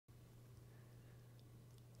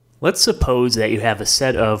Let's suppose that you have a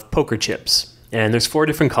set of poker chips, and there's 4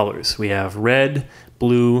 different colors. We have red,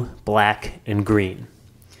 blue, black, and green.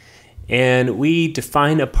 And we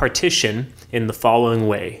define a partition in the following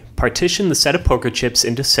way. Partition the set of poker chips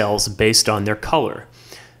into cells based on their color.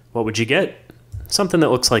 What would you get? Something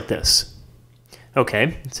that looks like this.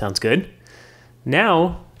 Okay, sounds good.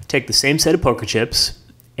 Now, take the same set of poker chips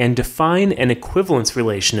and define an equivalence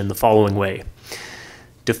relation in the following way.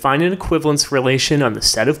 Define an equivalence relation on the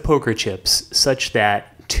set of poker chips such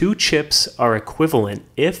that 2 chips are equivalent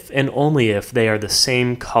if and only if they are the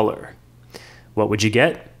same color. What would you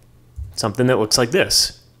get? Something that looks like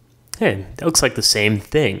this. Hey, that looks like the same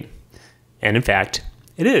thing. And in fact,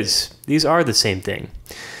 it is. These are the same thing.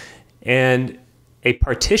 And a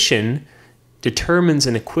partition determines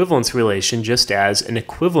an equivalence relation just as an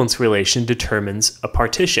equivalence relation determines a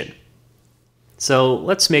partition. So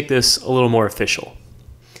let's make this a little more official.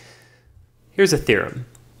 Here's a theorem.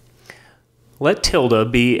 Let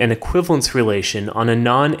tilde be an equivalence relation on a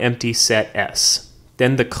non-empty set S.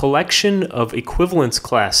 Then the collection of equivalence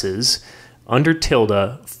classes under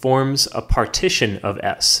tilde forms a partition of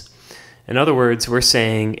S. In other words, we're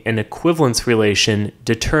saying an equivalence relation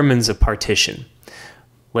determines a partition.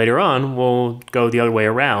 Later on, we'll go the other way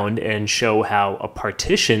around and show how a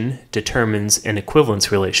partition determines an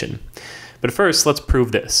equivalence relation. But first, let's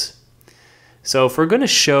prove this. So if we're going to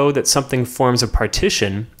show that something forms a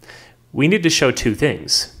partition, we need to show 2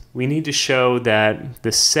 things. We need to show that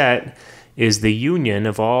the set is the union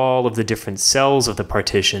of all of the different cells of the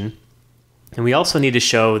partition. And we also need to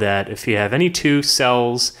show that if you have any 2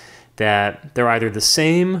 cells, that they're either the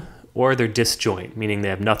same or they're disjoint, meaning they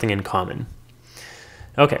have nothing in common.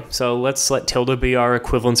 Okay, so let's let tilde be our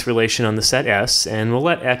equivalence relation on the set S, and we'll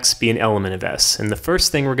let X be an element of S. And the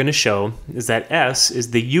first thing we're going to show is that S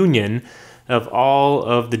is the union of all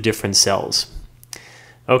of the different cells.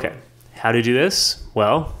 Okay, how to do this?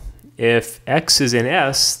 Well, if X is in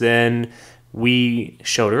S, then we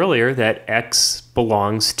showed earlier that X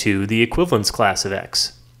belongs to the equivalence class of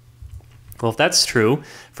X. Well, if that's true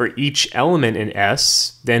for each element in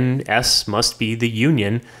S, then S must be the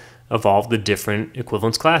union of all the different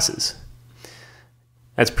equivalence classes.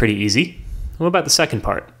 That's pretty easy. What about the second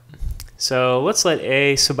part? So let's let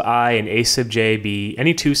A sub I and A sub j be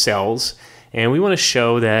any 2 cells, and we want to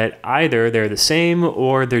show that either they're the same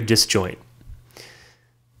or they're disjoint.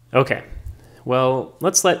 Okay, well,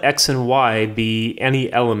 let's let X and Y be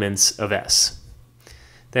any elements of S.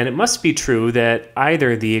 Then it must be true that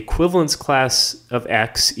either the equivalence class of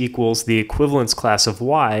X equals the equivalence class of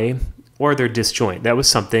Y, or they're disjoint. That was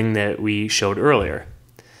something that we showed earlier.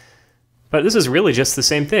 But this is really just the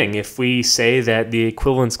same thing. If we say that the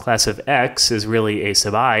equivalence class of X is really A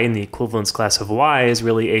sub I and the equivalence class of Y is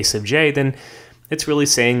really A sub j, then it's really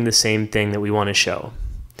saying the same thing that we want to show.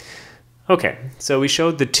 Okay, so we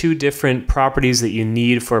showed the 2 different properties that you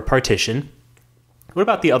need for a partition. What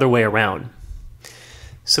about the other way around?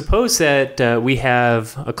 Suppose that we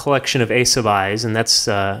have a collection of A sub i's, and that's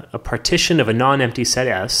a partition of a non-empty set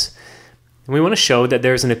S. And we want to show that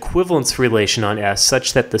there's an equivalence relation on S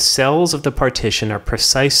such that the cells of the partition are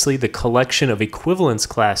precisely the collection of equivalence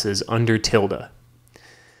classes under tilde.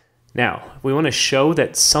 Now, if we want to show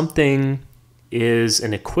that something is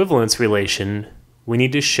an equivalence relation, we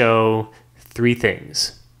need to show 3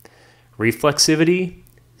 things: reflexivity,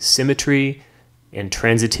 symmetry, and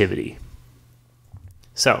transitivity.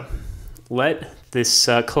 So, let this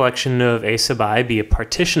collection of A sub I be a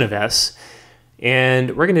partition of S,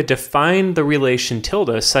 and we're going to define the relation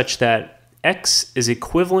tilde such that X is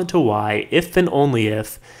equivalent to Y if and only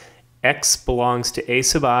if X belongs to A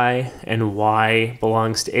sub I and Y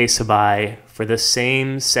belongs to A sub I for the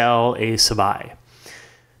same cell A sub I.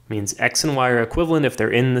 It means X and Y are equivalent if they're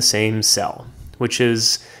in the same cell, which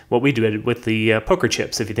is what we did with the poker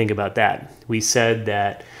chips, if you think about that. We said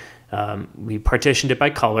that we partitioned it by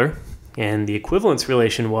color, and the equivalence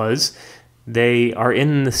relation was they are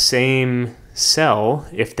in the same cell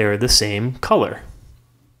if they're the same color.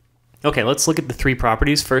 Okay, let's look at the 3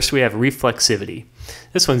 properties. First, we have reflexivity.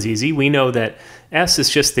 This one's easy. We know that S is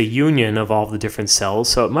just the union of all the different cells,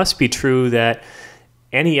 so it must be true that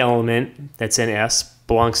any element that's in S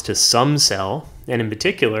belongs to some cell, and in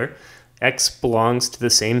particular, X belongs to the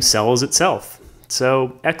same cell as itself.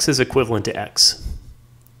 So X is equivalent to X.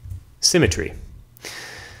 Symmetry.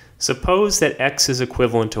 Suppose that X is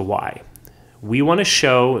equivalent to Y. We want to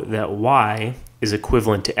show that Y is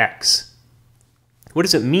equivalent to X. What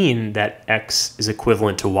does it mean that X is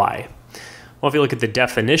equivalent to Y? Well, if you look at the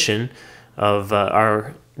definition of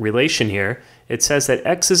our relation here, it says that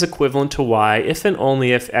X is equivalent to Y if and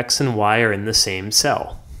only if X and Y are in the same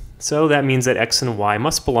cell. So that means that x and y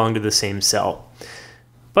must belong to the same cell.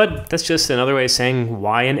 But that's just another way of saying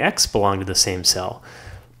y and x belong to the same cell.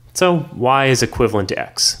 So y is equivalent to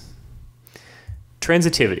x.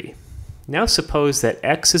 Transitivity. Now suppose that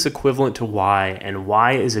x is equivalent to y and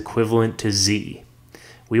y is equivalent to z.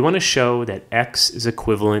 We want to show that x is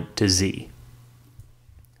equivalent to z.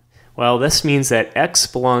 Well, this means that x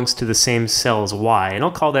belongs to the same cell as y, and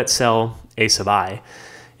I'll call that cell a sub I.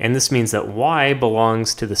 And this means that y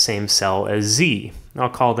belongs to the same cell as z. I'll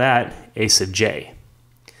call that a sub j.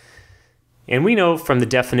 And we know from the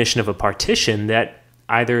definition of a partition that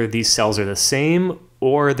either these cells are the same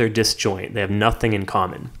or they're disjoint. They have nothing in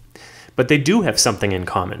common. But they do have something in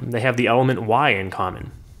common. They have the element y in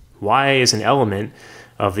common. Y is an element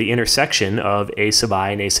of the intersection of a sub I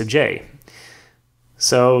and a sub j.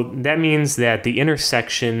 So that means that the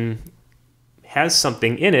intersection has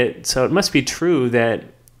something in it, so it must be true that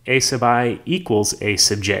a sub I equals a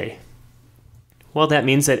sub j. Well, that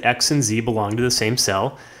means that x and z belong to the same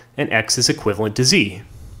cell, and x is equivalent to z.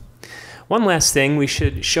 One last thing, we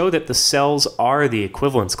should show that the cells are the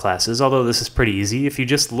equivalence classes, although this is pretty easy. If you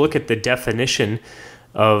just look at the definition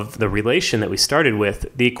of the relation that we started with,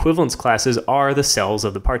 the equivalence classes are the cells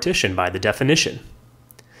of the partition by the definition.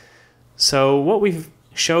 So what we've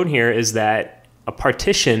shown here is that a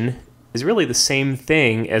partition is really the same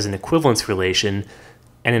thing as an equivalence relation,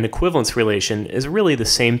 and an equivalence relation is really the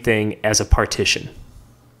same thing as a partition.